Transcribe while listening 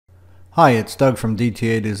Hi, it's Doug from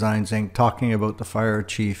DTA Designs Inc. talking about the fire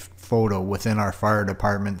chief photo within our fire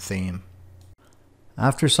department theme.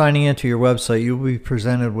 After signing into your website, you will be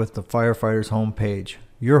presented with the firefighter's homepage.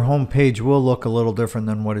 Your homepage will look a little different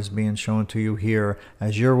than what is being shown to you here,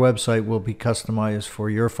 as your website will be customized for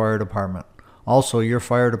your fire department. Also, your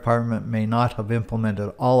fire department may not have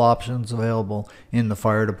implemented all options available in the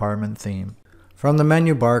fire department theme. From the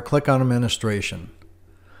menu bar, click on Administration.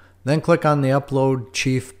 Then click on the Upload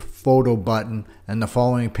Chief Photo button and the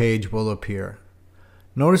following page will appear.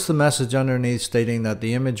 Notice the message underneath stating that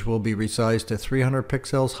the image will be resized to 300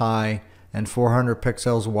 pixels high and 400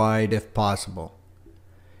 pixels wide if possible.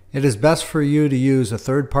 It is best for you to use a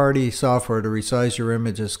third-party software to resize your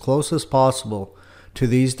image as close as possible to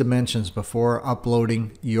these dimensions before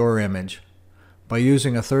uploading your image. By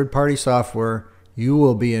using a third-party software, you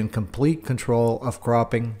will be in complete control of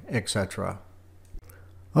cropping, etc.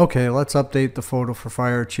 Okay, let's update the photo for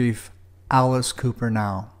Fire Chief Alice Cooper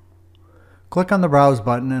now. Click on the Browse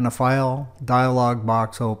button and a file dialog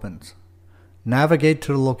box opens. Navigate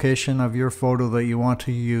to the location of your photo that you want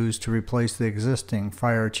to use to replace the existing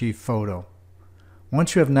Fire Chief photo.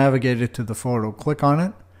 Once you have navigated to the photo, click on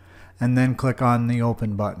it and then click on the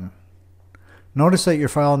Open button. Notice that your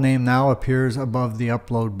file name now appears above the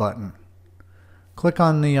Upload button. Click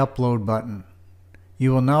on the Upload button.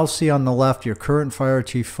 You will now see on the left your current Fire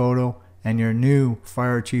Chief photo and your new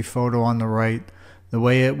Fire Chief photo on the right, the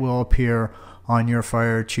way it will appear on your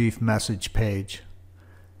Fire Chief message page.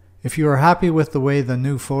 If you are happy with the way the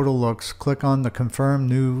new photo looks, click on the Confirm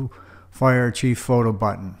New Fire Chief Photo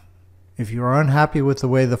button. If you are unhappy with the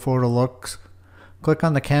way the photo looks, click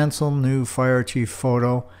on the Cancel New Fire Chief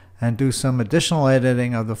Photo and do some additional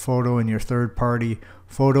editing of the photo in your third-party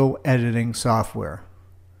photo editing software.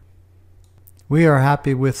 We are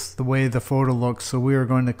happy with the way the photo looks, so we are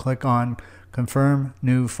going to click on Confirm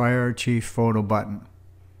New Fire Chief Photo button.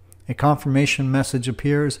 A confirmation message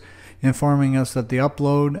appears informing us that the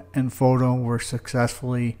upload and photo were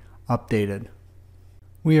successfully updated.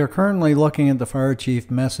 We are currently looking at the Fire Chief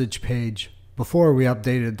message page before we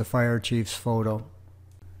updated the Fire Chief's photo.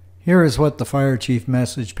 Here is what the Fire Chief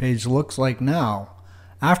message page looks like now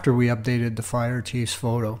after we updated the Fire Chief's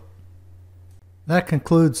photo. That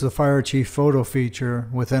concludes the Fire Chief photo feature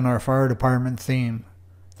within our fire department theme.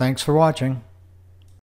 Thanks for watching.